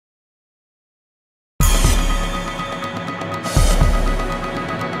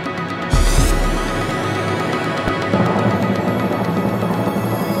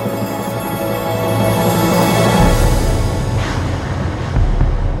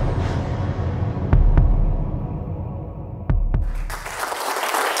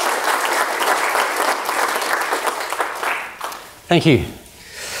Thank you.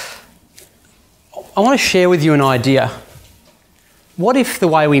 I want to share with you an idea. What if the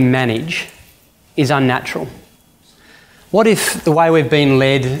way we manage is unnatural? What if the way we've been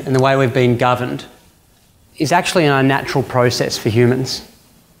led and the way we've been governed is actually an unnatural process for humans?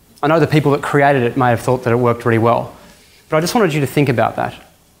 I know the people that created it may have thought that it worked really well, but I just wanted you to think about that.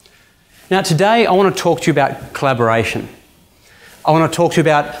 Now today I want to talk to you about collaboration. I want to talk to you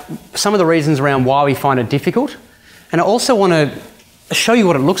about some of the reasons around why we find it difficult, and I also want to show you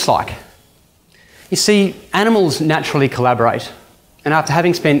what it looks like. You see, animals naturally collaborate, and after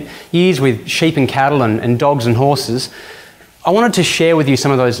having spent years with sheep and cattle and dogs and horses, I wanted to share with you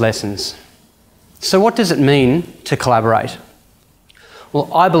some of those lessons. So what does it mean to collaborate?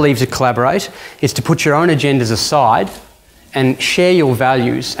 Well, I believe to collaborate is to put your own agendas aside and share your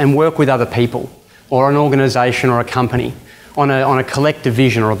values and work with other people or an organisation or a company on a collective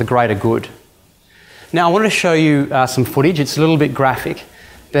vision or the greater good. Now, I wanted to show you some footage. It's a little bit graphic,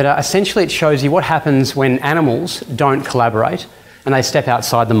 but essentially it shows you what happens when animals don't collaborate and they step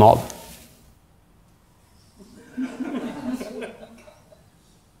outside the mob.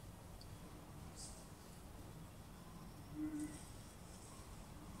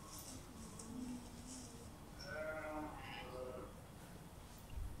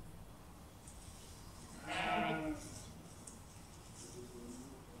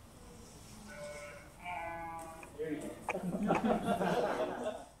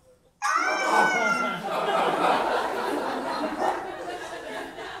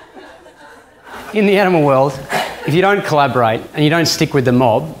 In the animal world, if you don't collaborate and you don't stick with the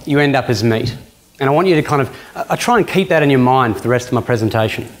mob, you end up as meat. And I want you to I try and keep that in your mind for the rest of my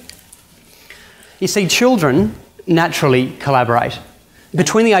presentation. You see, children naturally collaborate.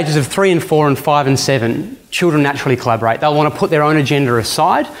 Between the ages of 3 and 4 and 5 and 7, children naturally collaborate. They'll want to put their own agenda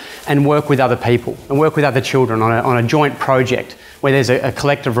aside and work with other people and work with other children on a joint project where there's a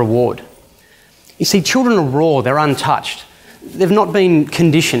collective reward. You see, children are raw, they're untouched. They've not been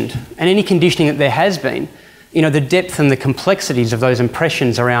conditioned, and any conditioning that there has been, the depth and the complexities of those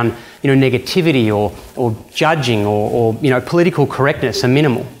impressions around, negativity or judging or political correctness are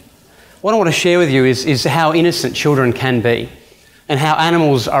minimal. What I want to share with you is how innocent children can be and how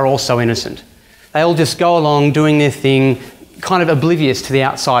animals are also innocent. They all just go along doing their thing, kind of oblivious to the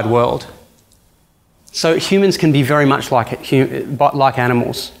outside world. So humans can be very much like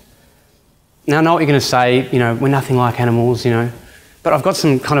animals. Now, I know what you're going to say, we're nothing like animals, but I've got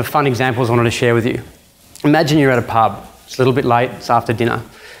some kind of fun examples I wanted to share with you. Imagine you're at a pub, it's a little bit late, it's after dinner,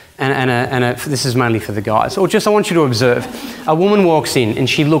 and this is mainly for the guys. Or just I want you to observe, a woman walks in and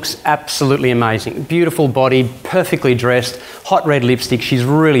she looks absolutely amazing. Beautiful body, perfectly dressed, hot red lipstick, she's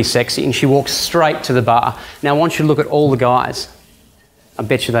really sexy, and she walks straight to the bar. Now I want you to look at all the guys. I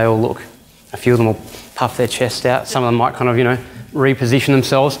bet you they all look. A few of them will puff their chest out, some of them might kind of, reposition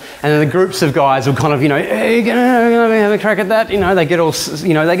themselves, and then the groups of guys will kind of, hey, you gonna have a crack at that? They get all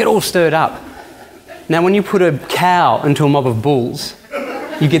stirred up. Now, when you put a cow into a mob of bulls,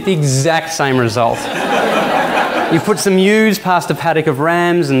 you get the exact same result. You put some ewes past a paddock of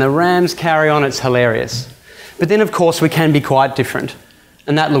rams, and the rams carry on. It's hilarious. But then, of course, we can be quite different,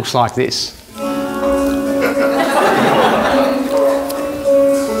 and that looks like this.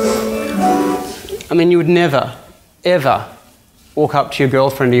 I mean, you would never, ever walk up to your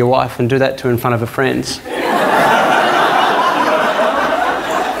girlfriend or your wife and do that to her in front of her friends.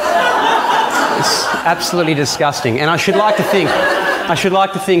 It's absolutely disgusting. And I should like to think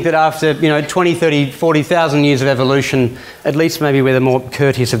that after 20, 30, 40,000 years of evolution, at least maybe we're the more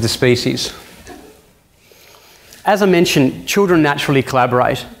courteous of the species. As I mentioned, children naturally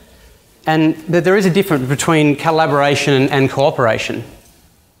collaborate, and there is a difference between collaboration and cooperation.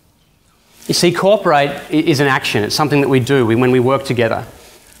 You see, cooperate is an action. It's something that we do when we work together.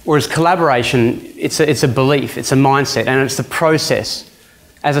 Whereas collaboration, it's a belief, it's a mindset, and it's the process.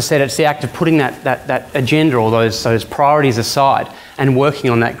 As I said, it's the act of putting that agenda or those priorities aside and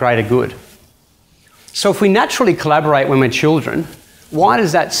working on that greater good. So if we naturally collaborate when we're children, why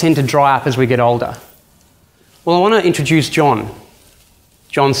does that tend to dry up as we get older? Well, I want to introduce John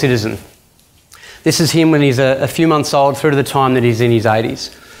Citizen. This is him when he's a few months old through to the time that he's in his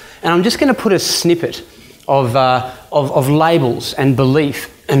 80s. And I'm just going to put a snippet of labels and belief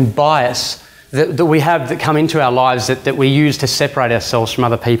and bias that we have that come into our lives that we use to separate ourselves from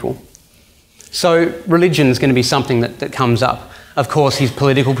other people. So religion is going to be something that comes up. Of course, his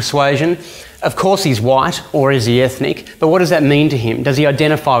political persuasion. Of course, he's white, or is he ethnic? But what does that mean to him? Does he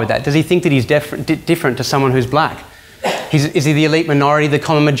identify with that? Does he think that he's different to someone who's black? Is he the elite minority, the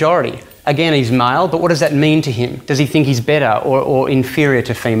common majority? Again, he's male, but what does that mean to him? Does he think he's better or inferior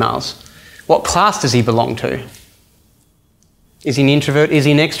to females? What class does he belong to? Is he an introvert? Is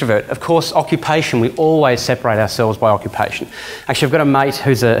he an extrovert? Of course, occupation, we always separate ourselves by occupation. Actually, I've got a mate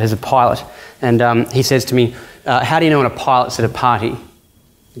who's a pilot, and he says to me, how do you know when a pilot's at a party?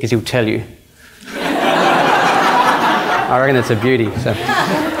 Because he'll tell you. I reckon that's a beauty. So,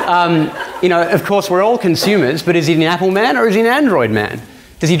 you know, of course, we're all consumers, but is he an Apple man or is he an Android man?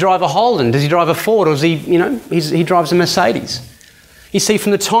 Does he drive a Holden? Does he drive a Ford? Or is he, you know, he drives a Mercedes? You see,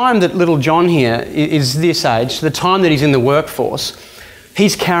 from the time that little John here is this age to the time that he's in the workforce,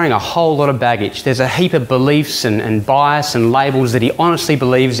 he's carrying a whole lot of baggage. There's a heap of beliefs and bias and labels that he honestly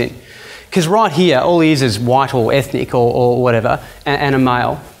believes in. Because right here, all he is white or ethnic or whatever, and a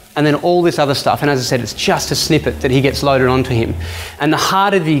male. And then all this other stuff. And as I said, it's just a snippet that he gets loaded onto him. And the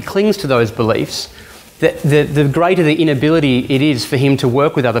harder that he clings to those beliefs, the greater the inability it is for him to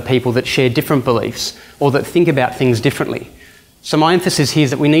work with other people that share different beliefs or that think about things differently. So my emphasis here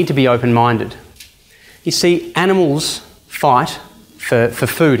is that we need to be open-minded. You see, animals fight for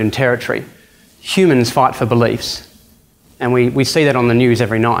food and territory. Humans fight for beliefs. And we see that on the news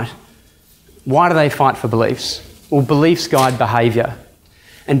every night. Why do they fight for beliefs? Well, beliefs guide behaviour.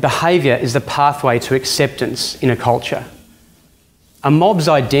 And behaviour is the pathway to acceptance in a culture. A mob's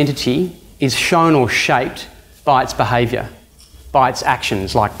identity is shown or shaped by its behaviour, by its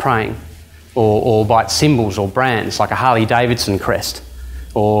actions like praying, or by its symbols or brands like a Harley-Davidson crest,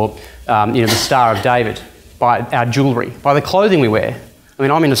 or you know, the Star of David, by our jewellery, by the clothing we wear. I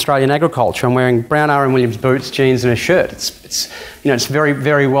mean, I'm in Australian agriculture. I'm wearing brown R.M. Williams boots, jeans, and a shirt. It's you know, it's very,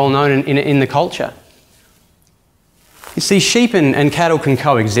 very well known in the culture. You see, sheep and cattle can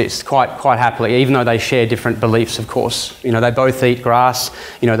coexist quite happily, even though they share different beliefs, of course. You know, they both eat grass.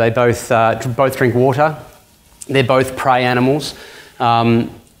 You know, they both drink water. They're both prey animals.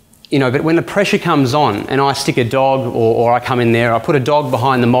 You know, but when the pressure comes on and I stick a dog or I come in there, I put a dog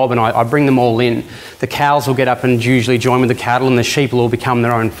behind the mob and I bring them all in, the cows will get up and usually join with the cattle and the sheep will all become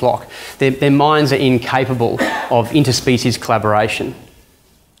their own flock. Their minds are incapable of interspecies collaboration.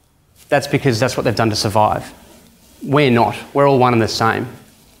 That's because that's what they've done to survive. We're not. We're all one and the same.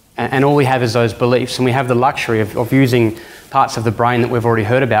 And all we have is those beliefs, and we have the luxury of using parts of the brain that we've already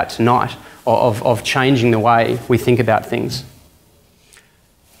heard about tonight, of changing the way we think about things.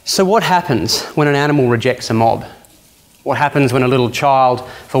 So what happens when an animal rejects a mob? What happens when a little child,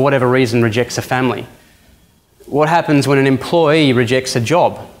 for whatever reason, rejects a family? What happens when an employee rejects a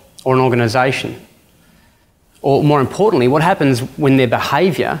job or an organisation? Or more importantly, what happens when their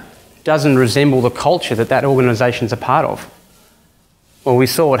behaviour doesn't resemble the culture that organisation's a part of? Well, we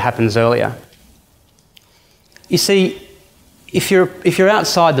saw what happens earlier. You see, if you're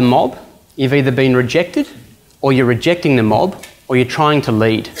outside the mob, you've either been rejected, or you're rejecting the mob, or you're trying to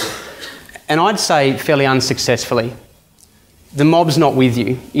lead. And I'd say fairly unsuccessfully. The mob's not with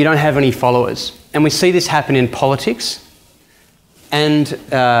you. You don't have any followers. And we see this happen in politics and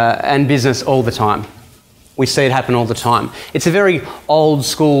business all the time. We see it happen all the time. It's a very old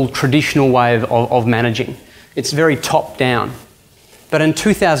school, traditional way of managing. It's very top down. But in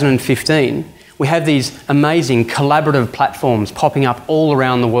 2015, we have these amazing collaborative platforms popping up all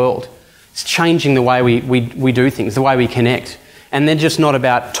around the world. It's changing the way we do things, the way we connect. And they're just not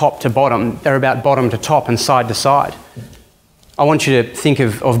about top to bottom, they're about bottom to top and side to side. I want you to think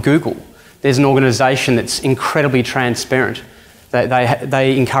of Google. There's an organisation that's incredibly transparent.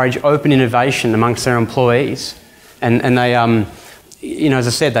 They encourage open innovation amongst their employees. And they, you know, as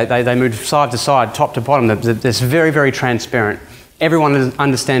I said, they move side to side, top to bottom. That's very, very transparent. Everyone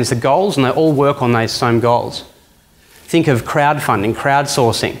understands the goals and they all work on those same goals. Think of crowdfunding,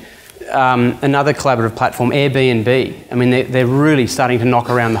 crowdsourcing. Another collaborative platform, Airbnb. I mean, they're really starting to knock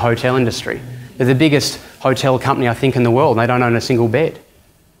around the hotel industry. They're the biggest hotel company, I think, in the world, and they don't own a single bed.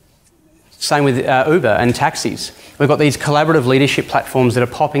 Same with Uber and taxis. We've got these collaborative leadership platforms that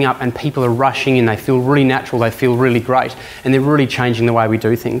are popping up and people are rushing in. They feel really natural, they feel really great, and they're really changing the way we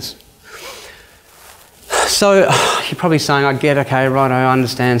do things. So you're probably saying, I get, okay, right, I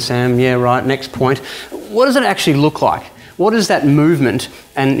understand, Sam, yeah, right, next point. What does it actually look like? What is that movement?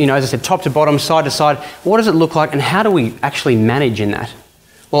 And, you know, as I said, top to bottom, side to side, what does it look like and how do we actually manage in that?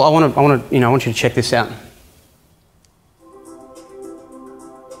 Well, I want you to check this out.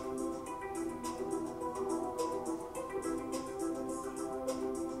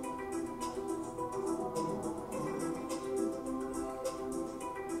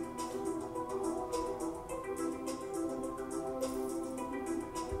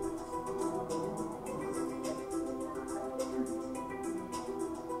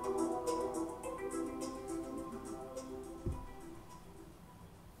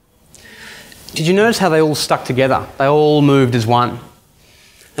 Did you notice how they all stuck together? They all moved as one.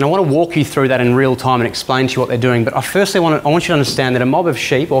 And I want to walk you through that in real time and explain to you what they're doing. But firstly, I want you to understand that a mob of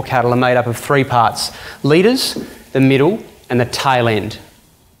sheep or cattle are made up of three parts: leaders, the middle, and the tail end.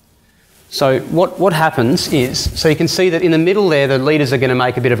 So what happens is, so you can see that in the middle there, the leaders are going to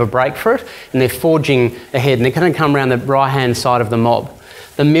make a bit of a break for it, and they're forging ahead, and they're going to come around the right-hand side of the mob.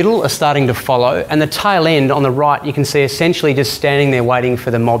 The middle are starting to follow, and the tail end on the right, you can see essentially just standing there waiting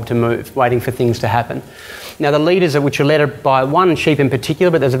for the mob to move, waiting for things to happen. Now the leaders, which are led by one sheep in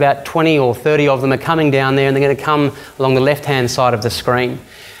particular, but there's about 20 or 30 of them, are coming down there, and they're going to come along the left-hand side of the screen.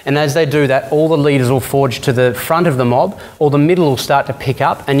 And as they do that, all the leaders will forge to the front of the mob, or the middle will start to pick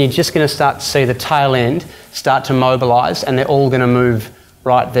up, and you're just going to start to see the tail end start to mobilise, and they're all going to move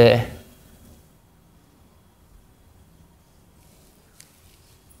right there.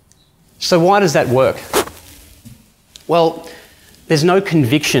 So why does that work? Well, there's no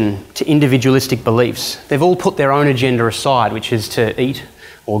conviction to individualistic beliefs. They've all put their own agenda aside, which is to eat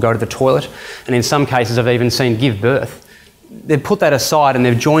or go to the toilet, and in some cases I've even seen give birth. They've put that aside and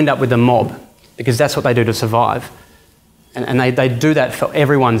they've joined up with the mob because that's what they do to survive. And they do that for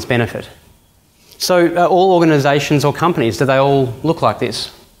everyone's benefit. So all organisations or companies, do they all look like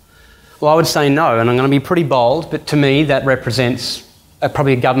this? Well, I would say no, and I'm going to be pretty bold, but to me that represents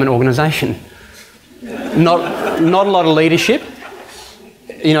probably a government organisation. Not a lot of leadership,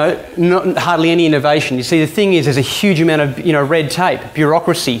 hardly any innovation. You see, the thing is, there's a huge amount of red tape,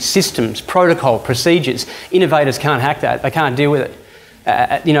 bureaucracy, systems, protocol, procedures. Innovators can't hack that. They can't deal with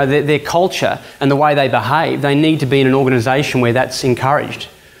it. Their culture and the way they behave, they need to be in an organisation where that's encouraged.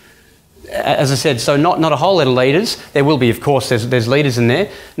 As I said, so not a whole lot of leaders. There will be, of course, there's leaders in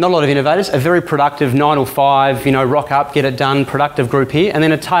there. Not a lot of innovators. A very productive 9 or 5, rock up, get it done, productive group here, and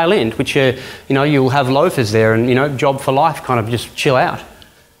then a tail end, which you'll have loafers there and job for life, kind of just chill out.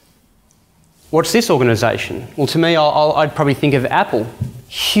 What's this organisation? Well, to me, I'd probably think of Apple.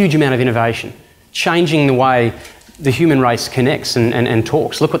 Huge amount of innovation, changing the way the human race connects and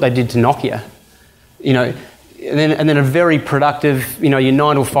talks. Look what they did to Nokia. And then a very productive, your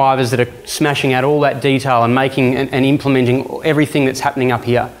 9 or 5ers that are smashing out all that detail and making and implementing everything that's happening up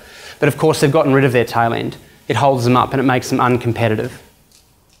here. But of course, they've gotten rid of their tail end. It holds them up and it makes them uncompetitive.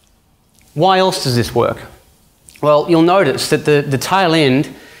 Why else does this work? Well, you'll notice that the tail end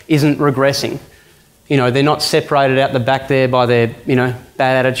isn't regressing. They're not separated out the back there by their,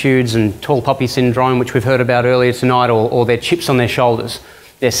 bad attitudes and tall poppy syndrome, which we've heard about earlier tonight, or their chips on their shoulders.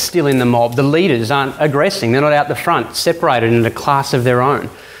 They're still in the mob. The leaders aren't aggressing. They're not out the front, separated into a class of their own,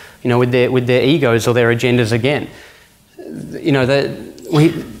 with their egos or their agendas again.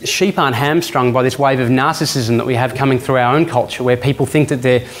 Sheep aren't hamstrung by this wave of narcissism that we have coming through our own culture, where people think that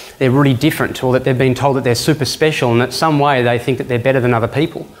they're really different, or that they've been told that they're super special and that some way they think that they're better than other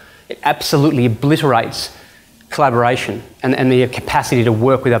people. It absolutely obliterates collaboration and the capacity to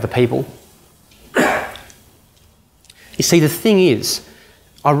work with other people. You see, the thing is,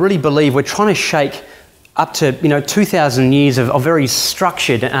 I really believe we're trying to shake up to 2,000 years of very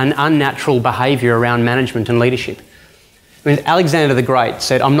structured and unnatural behaviour around management and leadership. Alexander the Great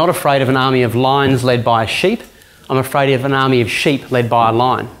said, "I'm not afraid of an army of lions led by a sheep. I'm afraid of an army of sheep led by a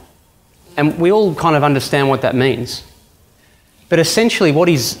lion." And we all kind of understand what that means. But essentially what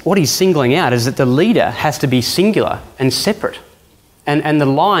he's singling out is that the leader has to be singular and separate. And the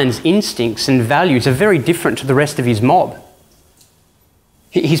lion's instincts and values are very different to the rest of his mob.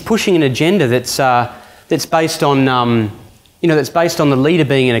 He's pushing an agenda that's based on the leader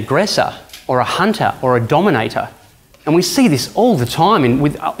being an aggressor or a hunter or a dominator. And we see this all the time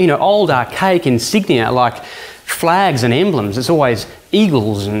with old archaic insignia like flags and emblems. It's always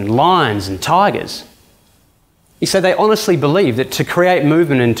eagles and lions and tigers. You see, they honestly believe that to create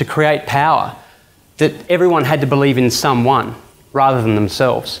movement and to create power, that everyone had to believe in someone rather than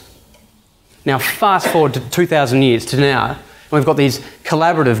themselves. Now, fast forward to 2,000 years to now, and we've got these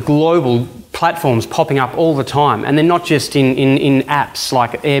collaborative global platforms popping up all the time, and they're not just in apps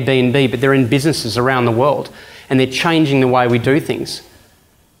like Airbnb, but they're in businesses around the world, and they're changing the way we do things.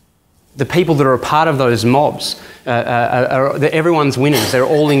 The people that are a part of those mobs, everyone's winners. They're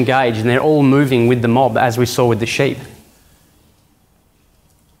all engaged and they're all moving with the mob, as we saw with the sheep.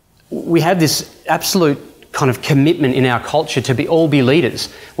 We have this absolute kind of commitment in our culture to all be leaders.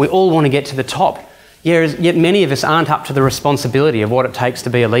 We all want to get to the top. Yet many of us aren't up to the responsibility of what it takes to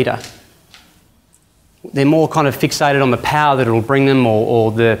be a leader. They're more kind of fixated on the power that it will bring them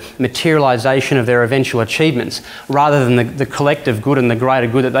or the materialisation of their eventual achievements, rather than the collective good and the greater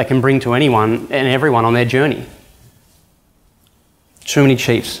good that they can bring to anyone and everyone on their journey. Too many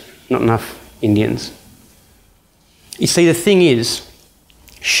chiefs, not enough Indians. You see, the thing is,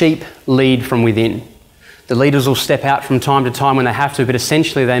 sheep lead from within. The leaders will step out from time to time when they have to, but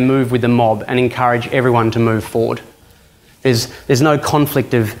essentially they move with the mob and encourage everyone to move forward. There's no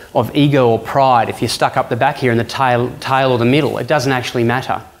conflict of ego or pride if you're stuck up the back here in the tail or the middle. It doesn't actually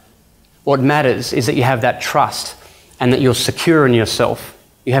matter. What matters is that you have that trust and that you're secure in yourself.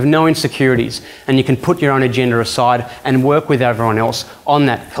 You have no insecurities, and you can put your own agenda aside and work with everyone else on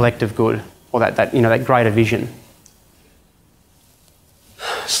that collective good, or that greater vision.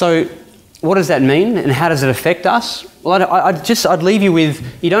 So what does that mean, and how does it affect us? Well, I'd leave you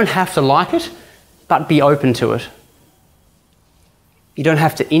with, you don't have to like it, but be open to it. You don't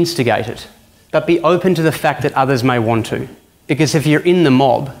have to instigate it, but be open to the fact that others may want to. Because if you're in the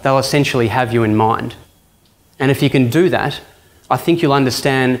mob, they'll essentially have you in mind. And if you can do that, I think you'll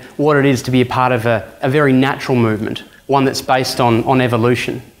understand what it is to be a part of a very natural movement, one that's based on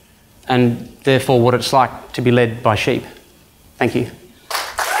evolution, and therefore what it's like to be led by sheep. Thank you.